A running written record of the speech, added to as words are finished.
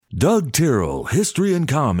Doug Tyrrell History and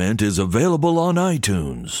Comment is available on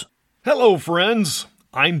iTunes. Hello, friends.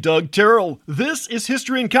 I'm Doug Tyrrell. This is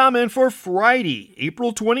History and Comment for Friday,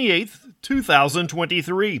 April 28th,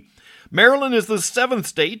 2023. Maryland is the seventh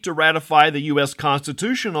state to ratify the U.S.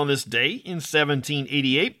 Constitution on this day in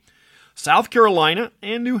 1788. South Carolina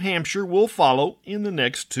and New Hampshire will follow in the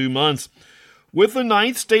next 2 months. With the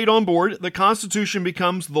ninth state on board, the Constitution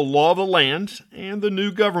becomes the law of the land, and the new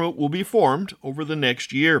government will be formed over the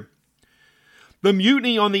next year. The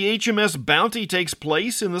mutiny on the HMS Bounty takes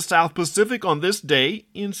place in the South Pacific on this day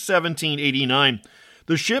in 1789.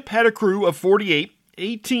 The ship had a crew of 48,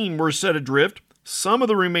 18 were set adrift. Some of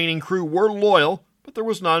the remaining crew were loyal, but there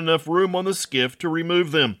was not enough room on the skiff to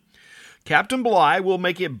remove them. Captain Bligh will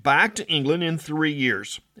make it back to England in 3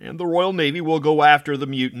 years, and the Royal Navy will go after the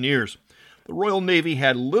mutineers. The Royal Navy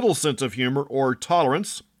had little sense of humor or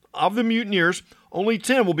tolerance. Of the mutineers, only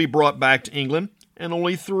 10 will be brought back to England, and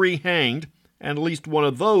only 3 hanged, and at least one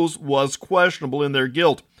of those was questionable in their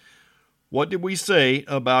guilt. What did we say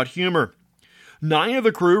about humor? 9 of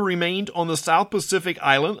the crew remained on the South Pacific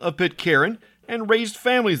island of Pitcairn and raised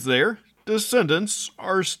families there. Descendants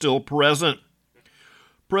are still present.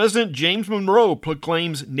 President James Monroe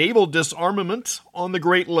proclaims naval disarmament on the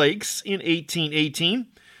Great Lakes in 1818.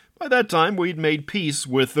 By that time, we'd made peace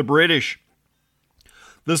with the British.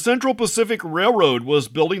 The Central Pacific Railroad was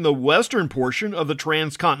building the western portion of the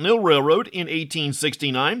Transcontinental Railroad in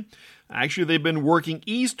 1869. Actually, they've been working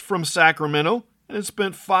east from Sacramento and had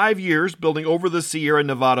spent 5 years building over the Sierra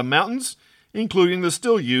Nevada mountains, including the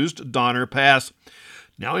still-used Donner Pass.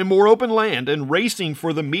 Now in more open land and racing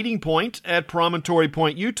for the meeting point at Promontory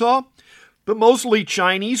Point, Utah, the mostly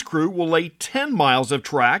Chinese crew will lay 10 miles of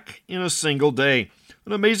track in a single day.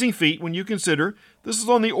 An amazing feat when you consider this is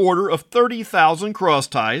on the order of 30,000 cross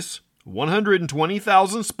ties,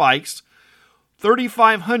 120,000 spikes,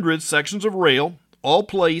 3,500 sections of rail, all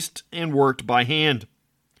placed and worked by hand.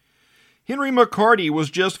 Henry McCarty was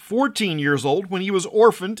just 14 years old when he was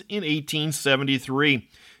orphaned in 1873.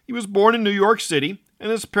 He was born in New York City, and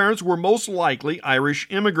his parents were most likely Irish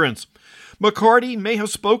immigrants. McCarty may have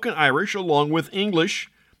spoken Irish along with English.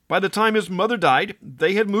 By the time his mother died,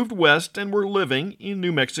 they had moved west and were living in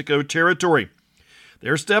New Mexico Territory.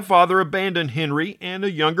 Their stepfather abandoned Henry and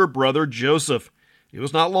a younger brother, Joseph. It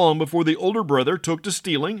was not long before the older brother took to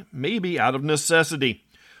stealing, maybe out of necessity.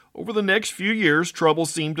 Over the next few years, trouble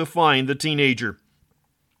seemed to find the teenager.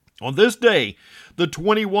 On this day, the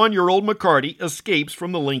 21-year-old McCarty escapes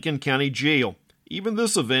from the Lincoln County Jail. Even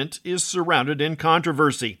this event is surrounded in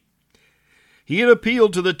controversy. He had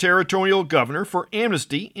appealed to the territorial governor for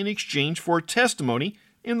amnesty in exchange for testimony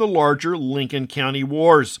in the larger Lincoln County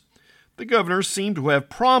wars. The governor seemed to have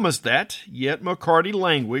promised that, yet McCarty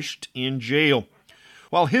languished in jail.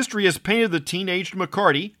 While history has painted the teenaged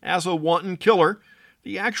McCarty as a wanton killer,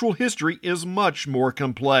 the actual history is much more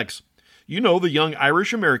complex. You know the young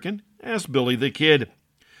Irish American as Billy the Kid.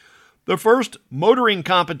 The first motoring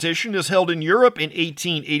competition is held in Europe in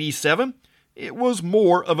 1887. It was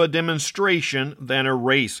more of a demonstration than a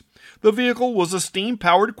race. The vehicle was a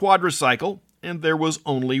steam-powered quadricycle, and there was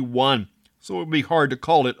only one, so it would be hard to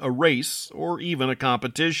call it a race or even a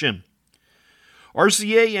competition.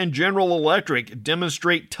 RCA and General Electric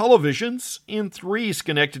demonstrate televisions in 3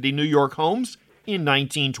 Schenectady, New York homes in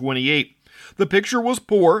 1928. The picture was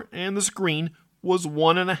poor, and the screen was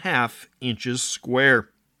 1.5 inches square.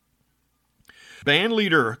 Band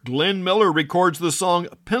leader Glenn Miller records the song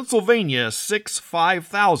Pennsylvania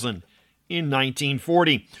 6-5000 in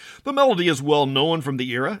 1940. The melody is well known from the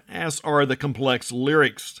era, as are the complex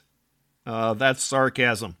lyrics. That's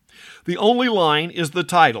sarcasm. The only line is the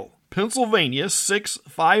title, Pennsylvania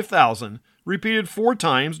 6-5000, repeated 4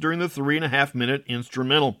 times during the 3.5-minute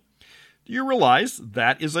instrumental. Do you realize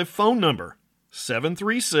that is a phone number?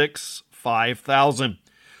 736-5000.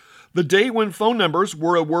 The day when phone numbers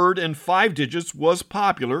were a word and 5 digits was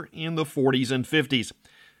popular in the 40s and 50s.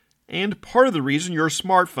 And part of the reason your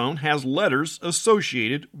smartphone has letters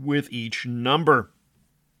associated with each number.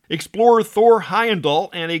 Explorer Thor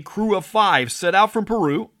Heyerdahl and a crew of 5 set out from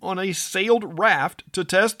Peru on a sailed raft to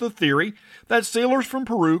test the theory that sailors from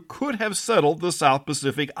Peru could have settled the South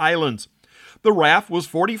Pacific Islands. The raft was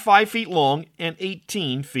 45 feet long and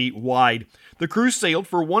 18 feet wide. The crew sailed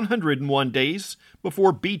for 101 days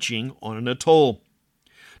before beaching on an atoll.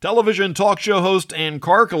 Television talk show host and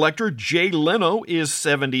car collector Jay Leno is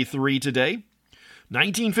 73 today.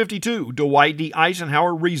 1952, Dwight D.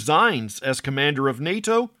 Eisenhower resigns as commander of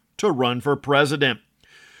NATO to run for president.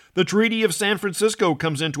 The Treaty of San Francisco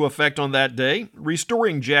comes into effect on that day,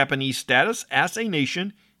 restoring Japanese status as a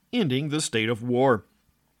nation, ending the state of war.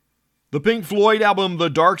 The Pink Floyd album The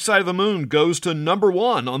Dark Side of the Moon goes to number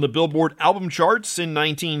 1 on the Billboard album charts in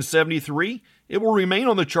 1973. It will remain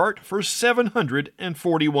on the chart for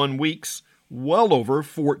 741 weeks, well over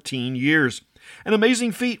 14 years. An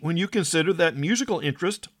amazing feat when you consider that musical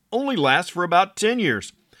interest only lasts for about 10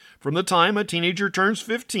 years, from the time a teenager turns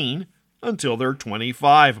 15 until they're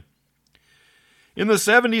 25. In the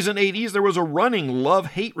 70s and 80s, there was a running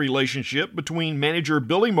love-hate relationship between manager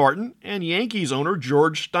Billy Martin and Yankees owner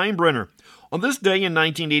George Steinbrenner. On this day in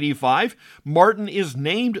 1985, Martin is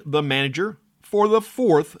named the manager for the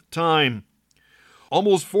 4th time.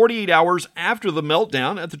 Almost 48 hours after the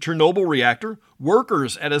meltdown at the Chernobyl reactor,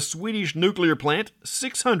 workers at a Swedish nuclear plant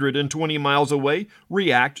 620 miles away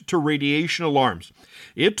react to radiation alarms.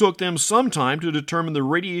 It took them some time to determine the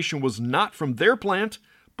radiation was not from their plant,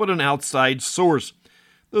 but an outside source.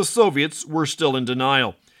 The Soviets were still in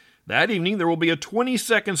denial. That evening, there will be a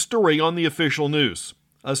 20-second story on the official news.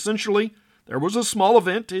 Essentially, there was a small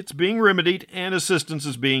event, it's being remedied, and assistance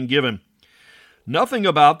is being given. Nothing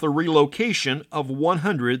about the relocation of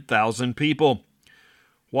 100,000 people.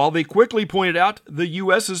 While they quickly pointed out the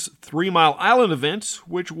U.S.'s 3 Mile Island event,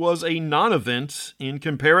 which was a non-event in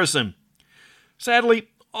comparison. Sadly,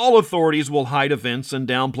 all authorities will hide events and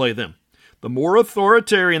downplay them. The more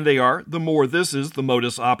authoritarian they are, the more this is the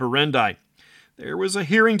modus operandi. There was a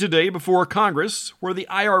hearing today before Congress where the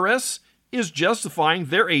IRS is justifying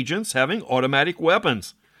their agents having automatic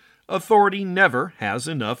weapons. Authority never has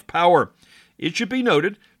enough power. It should be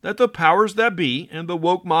noted that the powers that be and the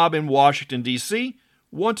woke mob in Washington, D.C.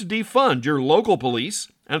 want to defund your local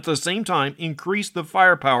police and at the same time increase the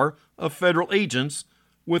firepower of federal agents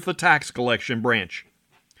with the tax collection branch.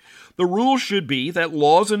 The rule should be that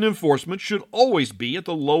laws and enforcement should always be at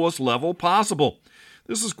the lowest level possible.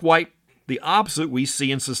 This is quite the opposite we see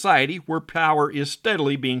in society, where power is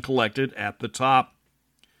steadily being collected at the top.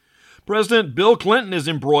 President Bill Clinton is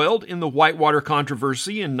embroiled in the Whitewater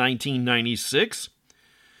controversy in 1996.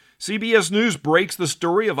 CBS News breaks the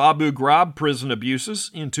story of Abu Ghraib prison abuses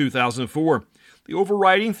in 2004. The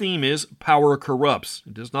overriding theme is power corrupts.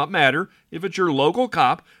 It does not matter if it's your local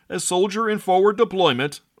cop, a soldier in forward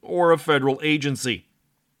deployment, or a federal agency.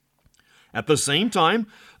 At the same time,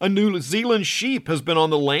 a New Zealand sheep has been on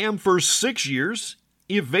the lam for 6 years,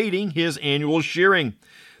 evading his annual shearing.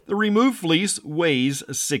 The removed fleece weighs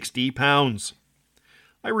 60 pounds.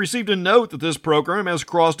 I received a note that this program has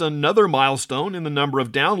crossed another milestone in the number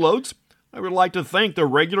of downloads. I would like to thank the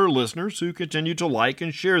regular listeners who continue to like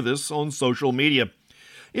and share this on social media.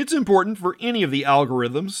 It's important for any of the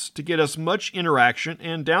algorithms to get as much interaction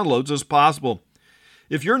and downloads as possible.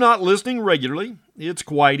 If you're not listening regularly, it's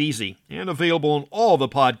quite easy and available on all the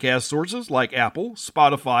podcast sources like Apple,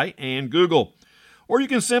 Spotify, and Google. Or you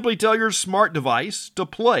can simply tell your smart device to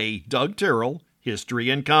play Doug Terrell, History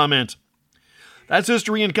and Comment. That's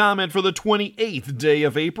History and Comment for the 28th day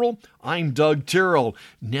of April. I'm Doug Terrell.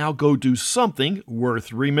 Now go do something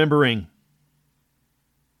worth remembering.